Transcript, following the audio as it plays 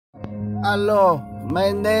Hello,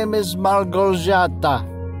 my name is Margoljata.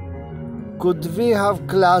 Could we have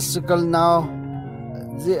classical now?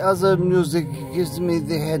 The other music gives me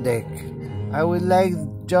the headache. I would like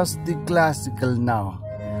just the classical now.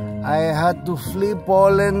 I had to flee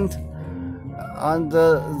Poland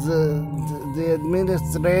under the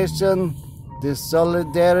administration, the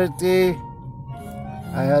Solidarity.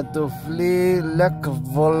 I had to flee Lech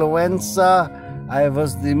Wałęsa. I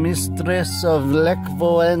was the mistress of Lech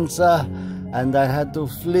Wałęsa, and I had to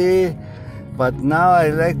flee. But now I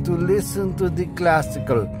like to listen to the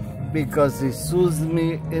classical because it soothes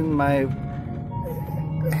me in my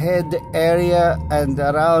head area and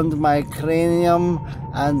around my cranium,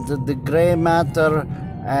 and the gray matter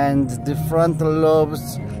and the frontal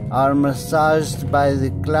lobes are massaged by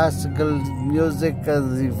the classical music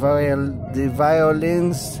of the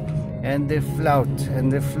violins and the flute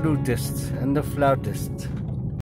and the flutist and the flautist.